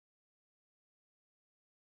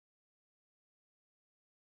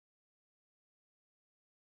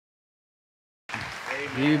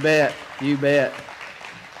You bet. You bet.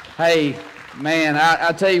 Hey, man,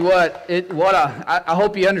 I tell you what, I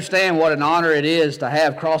hope you understand what an honor it is to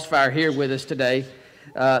have Crossfire here with us today.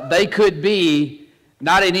 They could be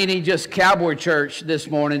not in any just cowboy church this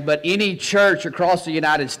morning, but any church across the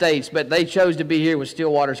United States, but they chose to be here with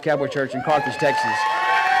Stillwater's Cowboy Church in Carthage, Texas.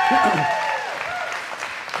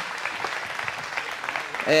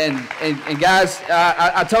 And guys,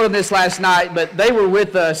 I told them this last night, but they were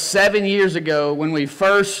with us 7 years ago when we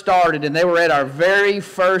first started, and they were at our very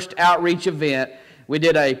first outreach event. We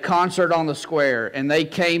did a concert on the square, and they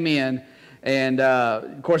came in, and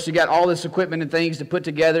of course, you got all this equipment and things to put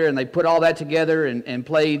together, and they put all that together and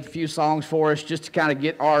played a few songs for us just to kind of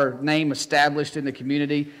get our name established in the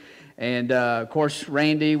community. And of course,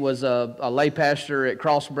 Randy was a lay pastor at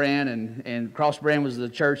Cross Brand, and Cross Brand was the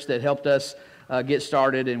church that helped us get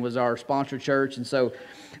started and was our sponsor church. And so,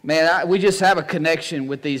 man, we just have a connection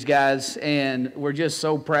with these guys, and we're just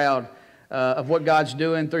so proud of what God's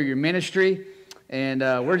doing through your ministry. And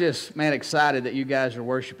we're just, man, excited that you guys are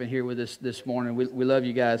worshiping here with us this morning. We love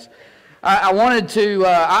you guys. I wanted to,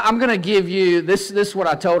 I'm going to give you, this is what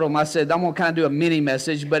I told them. I said, I'm going to kind of do a mini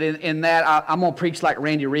message, but in that, I'm going to preach like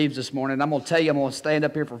Randy Reeves this morning. I'm going to tell you, I'm going to stand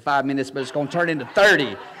up here for 5 minutes, but it's going to turn into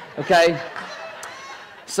 30, okay?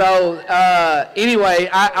 So anyway,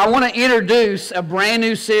 I want to introduce a brand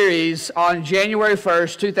new series on January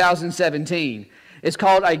 1st, 2017. It's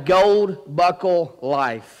called A Gold Buckle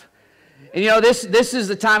Life. And you know, this is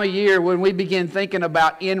the time of year when we begin thinking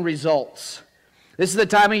about end results. This is the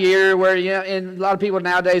time of year where, you know, and a lot of people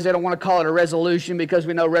nowadays, they don't want to call it a resolution because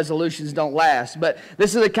we know resolutions don't last. But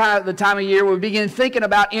this is the time of year where we begin thinking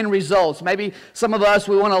about end results. Maybe some of us,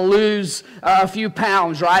 we want to lose a few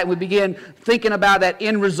pounds, right? We begin thinking about that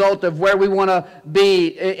end result of where we want to be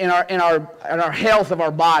in our health of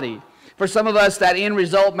our body. For some of us, that end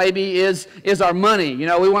result maybe is our money. You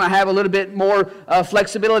know, we want to have a little bit more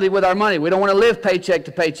flexibility with our money. We don't want to live paycheck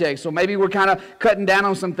to paycheck. So maybe we're kind of cutting down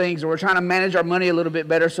on some things, or we're trying to manage our money a little bit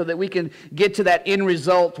better so that we can get to that end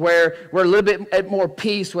result where we're a little bit at more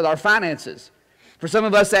peace with our finances. For some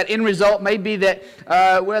of us, that end result may be that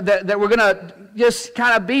we're going to just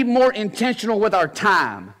kind of be more intentional with our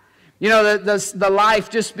time. You know, the life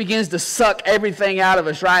just begins to suck everything out of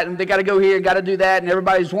us, right? And they got to go here and got to do that, and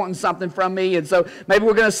everybody's wanting something from me. And so maybe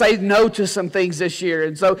we're going to say no to some things this year.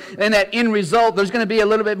 And so in that end result, there's going to be a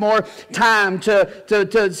little bit more time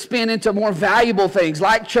to spend into more valuable things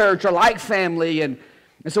like church or like family. And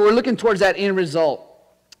so we're looking towards that end result.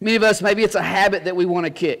 Many of us, maybe it's a habit that we want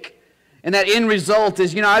to kick. And that end result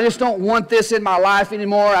is, you know, I just don't want this in my life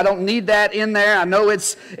anymore. I don't need that in there. I know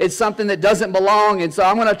it's something that doesn't belong, and so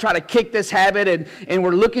I'm going to try to kick this habit, and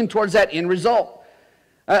we're looking towards that end result.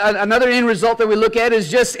 Another end result that we look at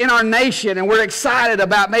is just in our nation, and we're excited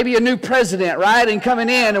about maybe a new president, right, and coming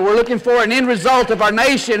in, and we're looking for an end result of our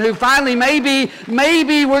nation who finally maybe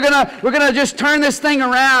we're gonna just turn this thing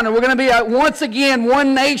around, and we're going to be once again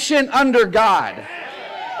one nation under God.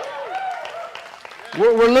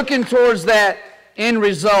 We're looking towards that end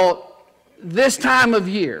result this time of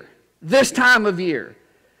year. This time of year.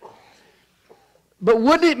 But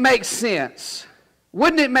wouldn't it make sense?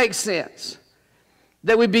 Wouldn't it make sense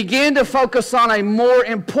that we begin to focus on a more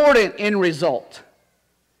important end result?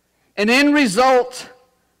 An end result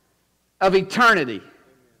of eternity.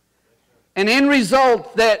 An end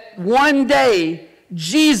result that one day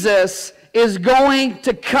Jesus is going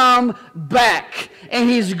to come back, and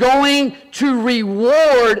he's going to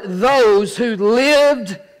reward those who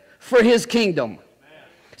lived for his kingdom.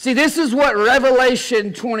 See, this is what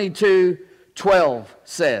Revelation 22:12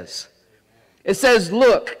 says. It says,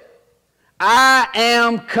 "Look, I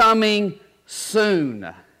am coming soon,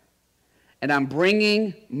 and I'm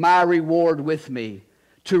bringing my reward with me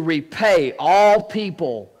to repay all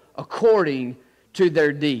people according to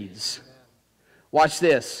their deeds." Watch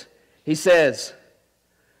this. He says,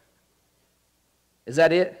 is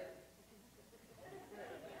that it?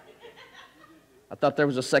 I thought there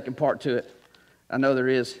was a second part to it. I know there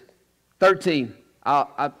is. 13.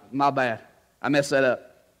 My bad. I messed that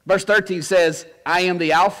up. Verse 13 says, "I am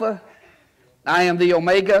the Alpha, I am the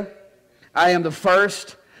Omega, I am the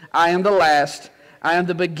first, I am the last, I am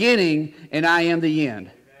the beginning, and I am the end."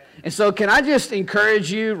 And so can I just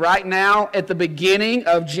encourage you right now at the beginning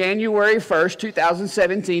of January 1st,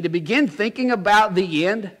 2017 to begin thinking about the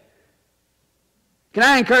end? Can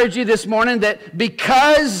I encourage you this morning that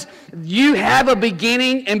because you have a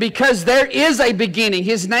beginning and because there is a beginning,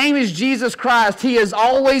 his name is Jesus Christ, he has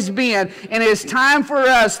always been, and it's time for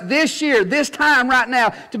us this year, this time right now,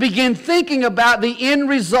 to begin thinking about the end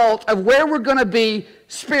result of where we're going to be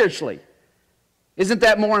spiritually. Isn't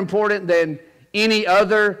that more important than any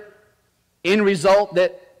other end result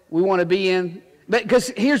that we want to be in. Because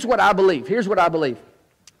here's what I believe. Here's what I believe.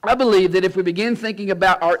 I believe that if we begin thinking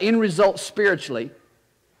about our end result spiritually,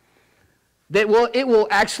 that it will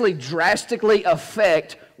actually drastically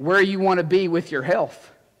affect where you want to be with your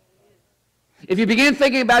health. If you begin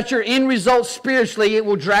thinking about your end result spiritually, it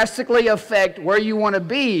will drastically affect where you want to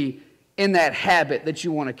be in that habit that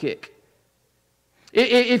you want to kick.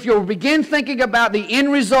 If you'll begin thinking about the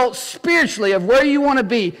end result spiritually of where you want to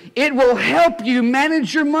be, it will help you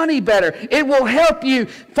manage your money better. It will help you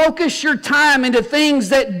focus your time into things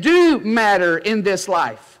that do matter in this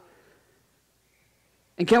life.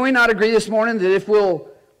 And can we not agree this morning that if we'll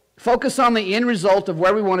focus on the end result of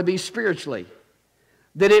where we want to be spiritually,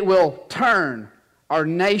 that it will turn our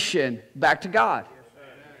nation back to God?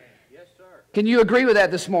 Yes, sir. Can you agree with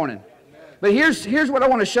that this morning? But here's what I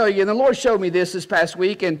want to show you, and the Lord showed me this past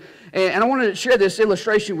week, and I want to share this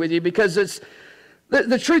illustration with you because it's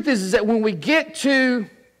the truth is that when we get to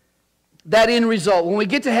that end result, when we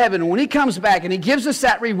get to heaven, when He comes back and He gives us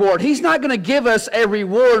that reward, He's not going to give us a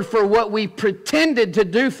reward for what we pretended to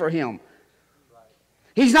do for Him.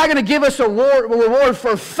 He's not going to give us a reward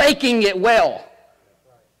for faking it well.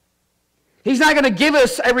 He's not going to give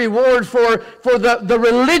us a reward for the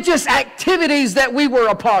religious activities that we were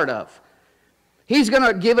a part of. He's going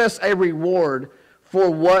to give us a reward for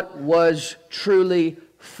what was truly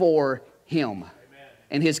for Him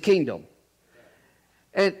and His kingdom.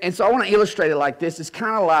 And so I want to illustrate it like this. It's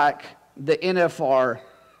kind of like the NFR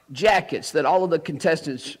jackets that all of the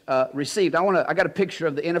contestants received. I got a picture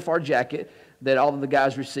of the NFR jacket that all of the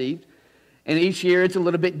guys received. And each year it's a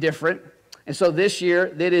little bit different. And so this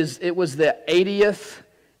year it was the 80th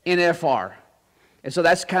NFR. And so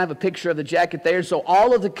that's kind of a picture of the jacket there. So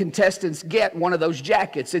all of the contestants get one of those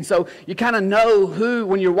jackets. And so you kind of know who,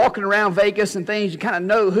 when you're walking around Vegas and things, you kind of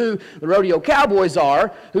know who the rodeo cowboys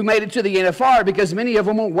are who made it to the NFR because many of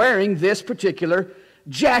them are wearing this particular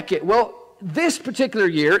jacket. Well, this particular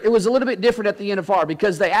year, it was a little bit different at the NFR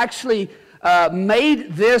because they actually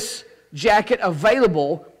made this jacket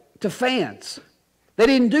available to fans. They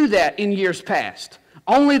didn't do that in years past.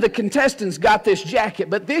 Only the contestants got this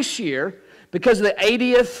jacket. But this year, because of the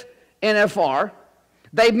 80th NFR,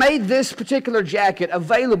 they made this particular jacket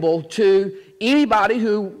available to anybody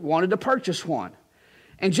who wanted to purchase one.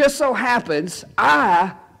 And just so happens,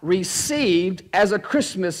 I received as a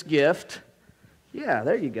Christmas gift, yeah,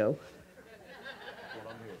 there you go,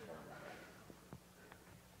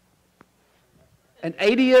 an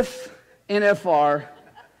 80th NFR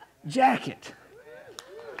jacket.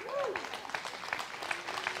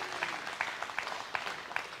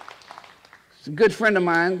 A good friend of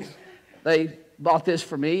mine, they bought this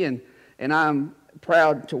for me, and I'm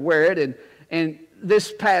proud to wear it. And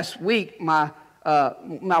this past week, my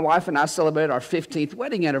wife and I celebrated our 15th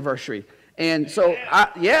wedding anniversary. And so,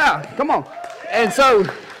 come on. And so,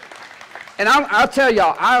 and I'll tell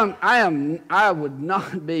y'all, I would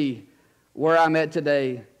not be where I'm at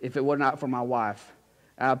today if it were not for my wife.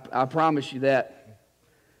 I promise you that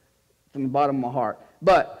from the bottom of my heart.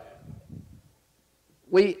 But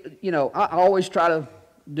I always try to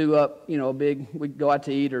do up, we go out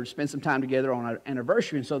to eat or spend some time together on our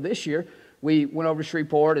anniversary. And so this year, we went over to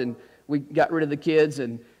Shreveport and we got rid of the kids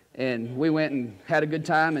and we went and had a good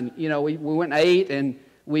time. And, we went and ate and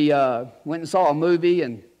we went and saw a movie.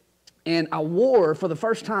 And for the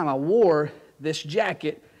first time, I wore this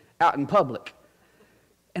jacket out in public.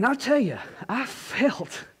 And I'll tell you, I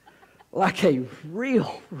felt like a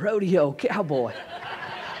real rodeo cowboy.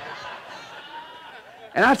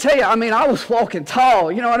 And I tell you, I was walking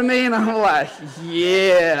tall, you know what I mean? I'm like,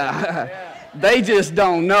 they just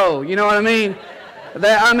don't know, you know what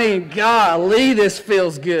I mean? Golly, this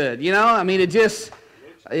feels good, it just,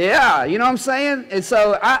 you know what I'm saying? And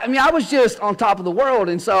so, I was just on top of the world,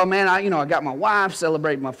 and so, I got my wife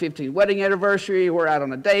celebrating my 15th wedding anniversary, we're out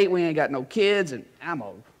on a date, we ain't got no kids, and I'm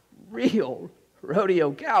a real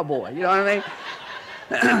rodeo cowboy, you know what I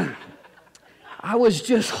mean? I was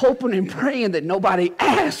just hoping and praying that nobody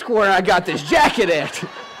asked where I got this jacket at.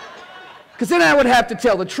 Because then I would have to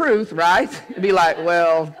tell the truth, right? And be like,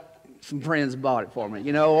 well, some friends bought it for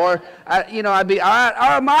me, or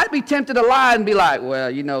I might be tempted to lie and be like,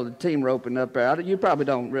 well, the team roping up there, you probably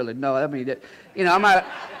don't really know. I might.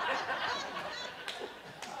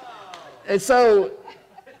 And so,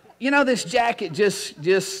 this jacket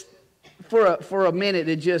just for a minute,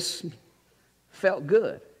 it just felt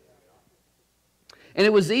good. And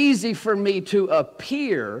it was easy for me to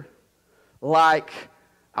appear like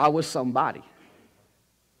I was somebody.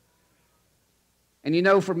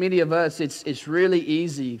 And for many of us, it's really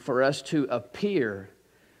easy for us to appear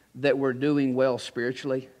that we're doing well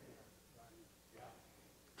spiritually?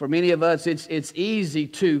 For many of us, it's easy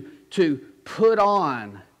to put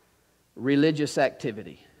on religious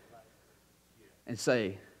activity and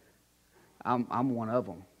say, I'm one of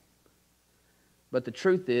them. But the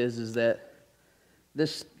truth is that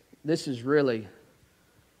this is really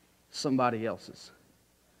somebody else's.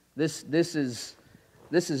 This is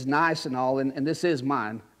nice and all, and this is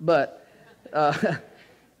mine, but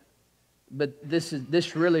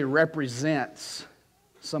this really represents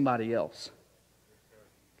somebody else.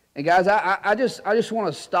 And guys, I just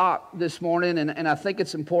want to stop this morning, and I think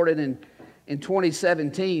it's important in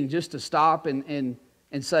 2017 just to stop and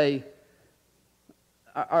say,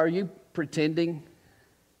 are you pretending?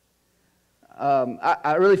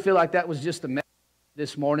 I really feel like that was just the message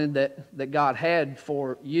this morning that God had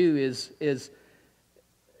for you is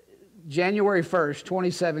January 1st,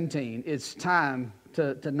 2017, it's time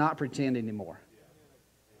to not pretend anymore.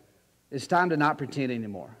 It's time to not pretend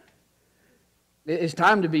anymore. It's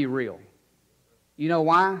time to be real. You know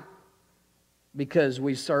why? Because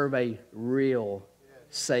we serve a real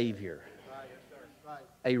Savior.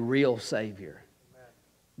 A real Savior.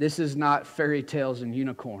 This is not fairy tales and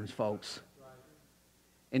unicorns, folks.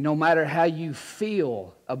 And no matter how you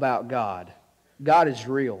feel about God, God is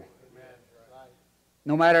real.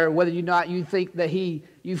 No matter whether or not you think that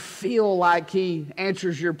you feel like He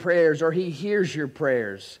answers your prayers or He hears your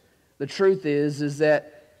prayers, the truth is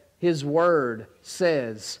that His Word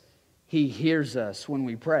says He hears us when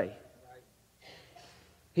we pray.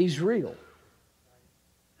 He's real.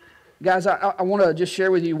 Guys, I want to just share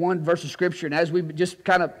with you one verse of Scripture, and as we just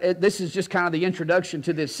this is just kind of the introduction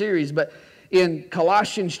to this series, but in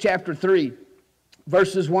Colossians chapter 3,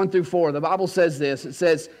 verses 1 through 4, the Bible says this. It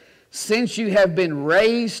says, since you have been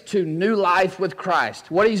raised to new life with Christ.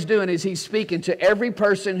 What he's doing is he's speaking to every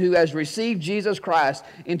person who has received Jesus Christ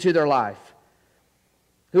into their life,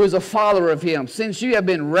 who is a follower of Him. Since you have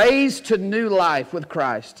been raised to new life with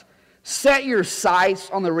Christ, set your sights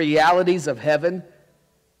on the realities of heaven.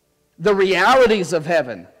 The realities of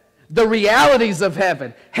heaven. The realities of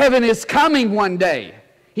heaven. Heaven is coming one day.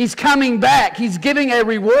 He's coming back. He's giving a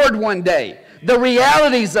reward one day. The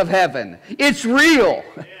realities of heaven. It's real.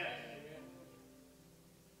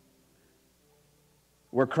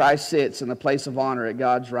 Where Christ sits in the place of honor at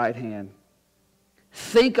God's right hand.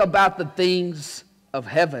 Think about the things of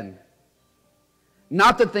heaven,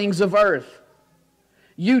 not the things of earth.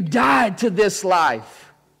 You died to this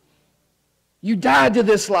life. You died to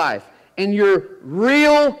this life. And your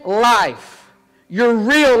real life,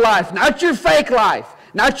 not your fake life,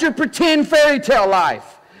 not your pretend fairy tale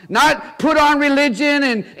life, not put on religion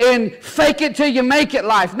and fake it till you make it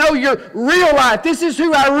life. No, your real life. This is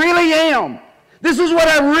who I really am. This is what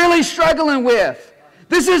I'm really struggling with.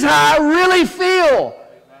 This is how I really feel.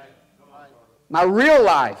 My real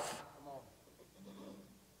life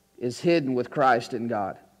is hidden with Christ in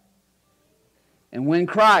God. And when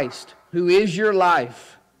Christ, who is your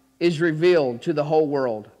life, is revealed to the whole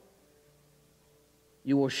world,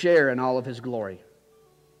 you will share in all of His glory.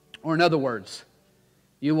 Or in other words,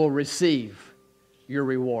 you will receive your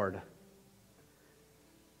reward.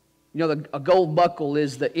 You know, a gold buckle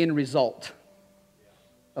is the end result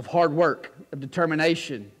of hard work, of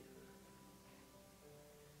determination,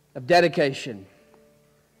 of dedication.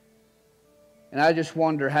 And I just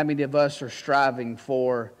wonder how many of us are striving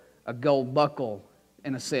for a gold buckle,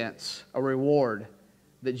 in a sense, a reward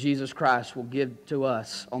that Jesus Christ will give to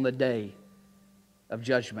us on the day of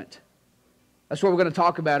judgment. That's what we're going to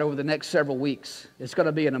talk about over the next several weeks. It's going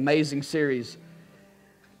to be an amazing series.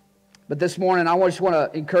 But this morning, I just want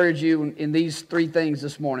to encourage you in these three things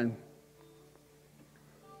this morning.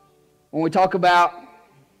 When we talk about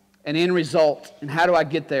an end result and how do I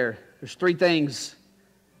get there, there's three things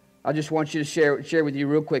I just want you to share with you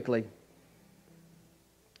real quickly.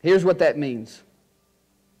 Here's what that means.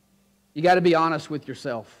 You got to be honest with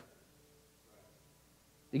yourself.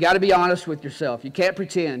 You got to be honest with yourself. You can't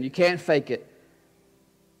pretend. You can't fake it.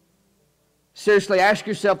 Seriously, ask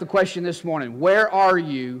yourself the question this morning. Where are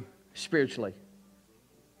you spiritually?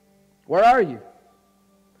 Where are you?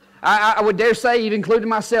 I would dare say, even including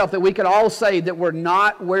myself, that we could all say that we're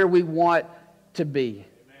not where we want to be.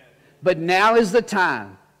 But now is the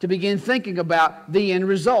time to begin thinking about the end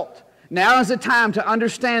result. Now is the time to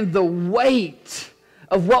understand the weight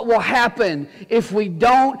of what will happen if we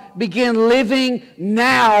don't begin living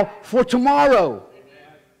now for tomorrow.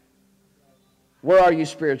 Where are you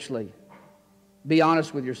spiritually? Be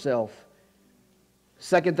honest with yourself.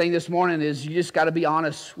 Second thing this morning is you just got to be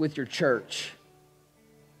honest with your church.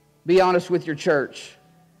 Be honest with your church.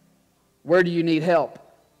 Where do you need help?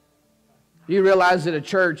 You realize that a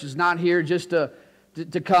church is not here just to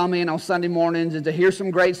come in on Sunday mornings and to hear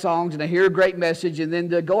some great songs and to hear a great message and then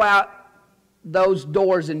to go out those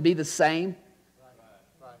doors and be the same.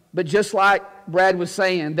 But just like Brad was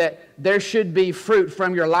saying, that there should be fruit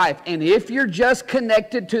from your life. And if you're just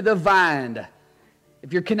connected to the vine,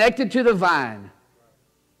 if you're connected to the vine,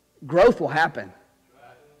 growth will happen.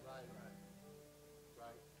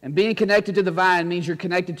 And being connected to the vine means you're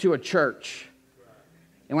connected to a church.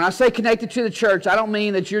 And when I say connected to the church, I don't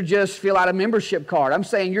mean that you just fill out a membership card. I'm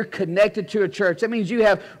saying you're connected to a church. That means you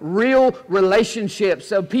have real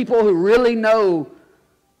relationships of people who really know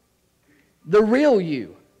the real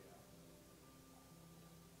you.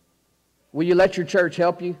 Will you let your church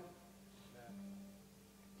help you?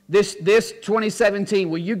 This 2017,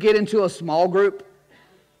 will you get into a small group?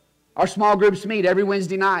 Our small groups meet every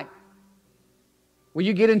Wednesday night. Will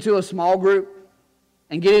you get into a small group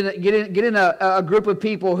and get in a group of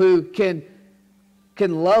people who can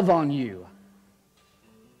love on you,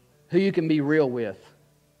 who you can be real with?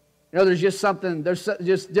 You know, there's just something, there's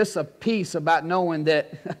just a peace about knowing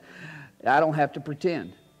that I don't have to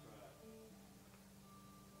pretend.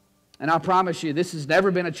 And I promise you, this has never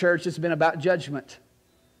been a church that's been about judgment.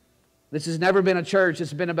 This has never been a church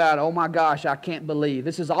that's been about, oh my gosh, I can't believe.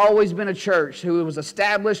 This has always been a church who was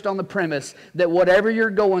established on the premise that whatever you're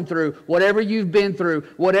going through, whatever you've been through,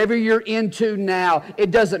 whatever you're into now,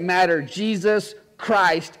 it doesn't matter. Jesus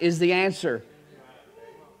Christ is the answer.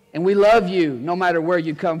 And we love you no matter where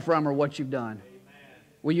you come from or what you've done.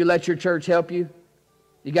 Will you let your church help you?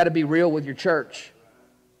 You got to be real with your church.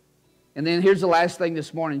 And then here's the last thing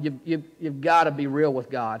this morning. You've got to be real with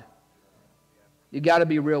God. You've got to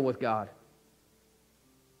be real with God.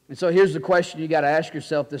 And so here's the question you got to ask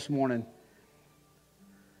yourself this morning.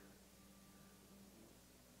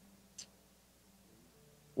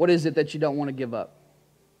 What is it that you don't want to give up?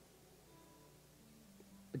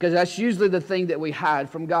 Because that's usually the thing that we hide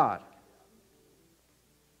from God.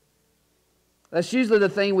 That's usually the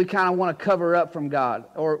thing we kind of want to cover up from God,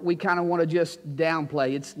 or we kind of want to just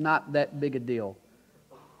downplay. It's not that big a deal.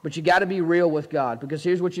 But you got to be real with God, because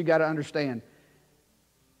here's what you got to understand.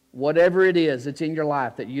 Whatever it is that's in your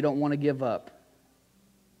life that you don't want to give up,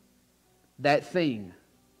 that thing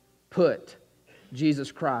put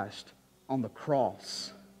Jesus Christ on the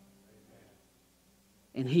cross.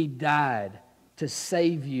 And He died to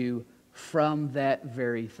save you from that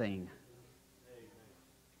very thing.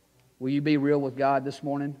 Will you be real with God this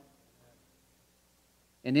morning?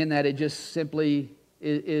 And in that, it just simply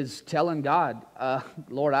is telling God,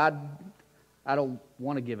 Lord, I don't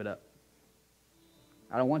want to give it up.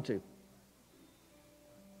 I don't want to.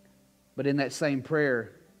 But in that same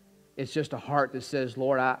prayer, it's just a heart that says,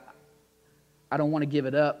 Lord, I don't want to give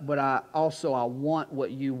it up, but I want what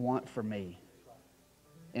you want for me.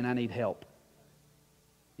 And I need help.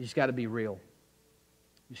 You just got to be real.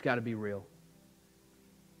 You just got to be real.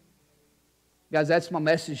 Guys, that's my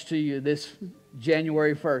message to you this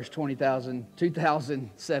January 1st,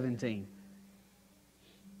 2017.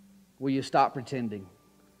 Will you stop pretending?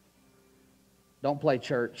 Don't play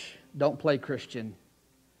church. Don't play Christian.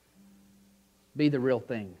 Be the real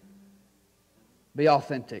thing. Be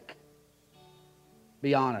authentic.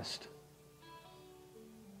 Be honest.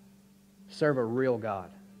 Serve a real God.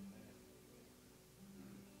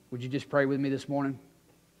 Would you just pray with me this morning?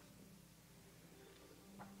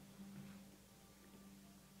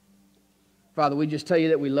 Father, we just tell you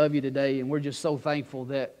that we love you today, and we're just so thankful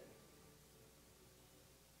that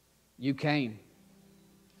you came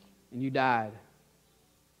and you died.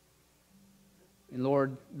 And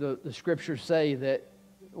Lord, the scriptures say that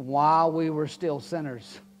while we were still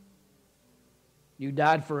sinners, you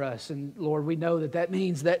died for us. And Lord, we know that that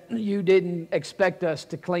means that you didn't expect us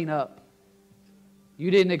to clean up.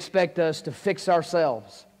 You didn't expect us to fix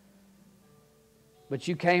ourselves. But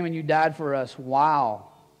you came and you died for us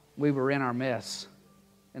while we were in our mess.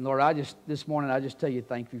 And Lord, this morning, I just tell you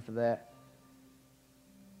thank you for that.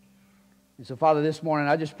 And so, Father, this morning,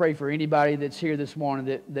 I just pray for anybody that's here this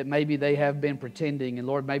morning that maybe they have been pretending. And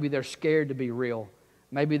Lord, maybe they're scared to be real.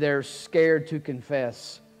 Maybe they're scared to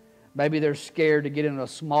confess. Maybe they're scared to get in a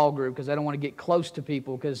small group because they don't want to get close to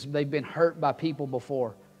people because they've been hurt by people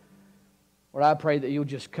before. Lord, I pray that you'll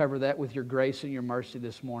just cover that with your grace and your mercy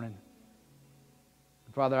this morning.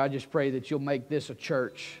 Father, I just pray that you'll make this a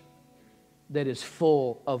church that is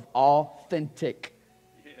full of authentic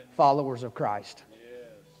followers of Christ.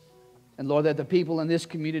 And Lord, that the people in this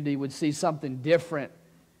community would see something different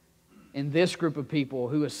in this group of people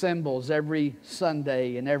who assembles every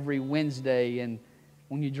Sunday and every Wednesday. And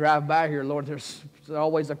when you drive by here, Lord, there's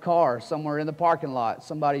always a car somewhere in the parking lot.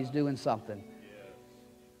 Somebody's doing something.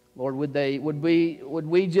 Lord, would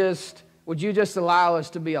you just allow us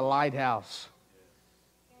to be a lighthouse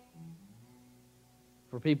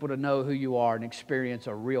for people to know who you are and experience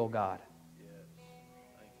a real God?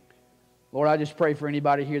 Lord, I just pray for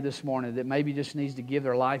anybody here this morning that maybe just needs to give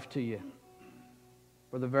their life to you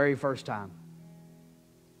for the very first time.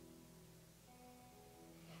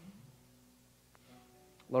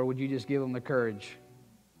 Lord, would you just give them the courage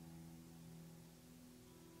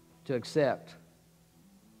to accept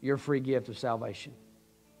your free gift of salvation?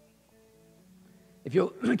 If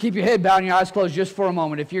you'll keep your head bowed and your eyes closed just for a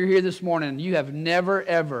moment. If you're here this morning and you have never,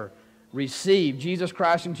 ever received Jesus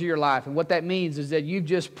Christ into your life, and what that means is that you've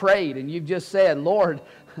just prayed and you've just said, Lord,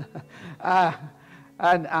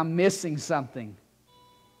 I'm missing something,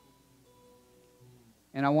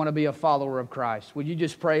 and I want to be a follower of Christ. Would you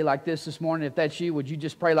just pray like this morning? If that's you, would you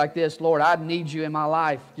just pray like this? Lord, I need you in my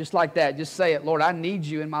life. Just like that. Just say it. Lord, I need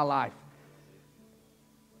you in my life.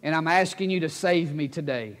 And I'm asking you to save me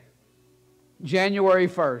today. January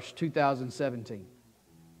 1st, 2017.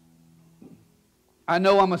 I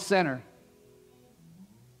know I'm a sinner.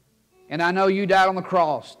 And I know you died on the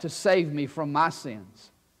cross to save me from my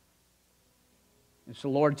sins. And so,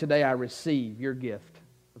 Lord, today I receive your gift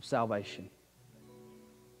of salvation.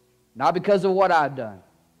 Not because of what I've done,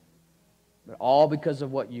 but all because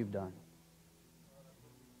of what you've done.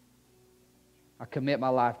 I commit my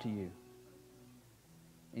life to you.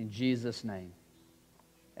 In Jesus' name,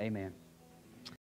 amen.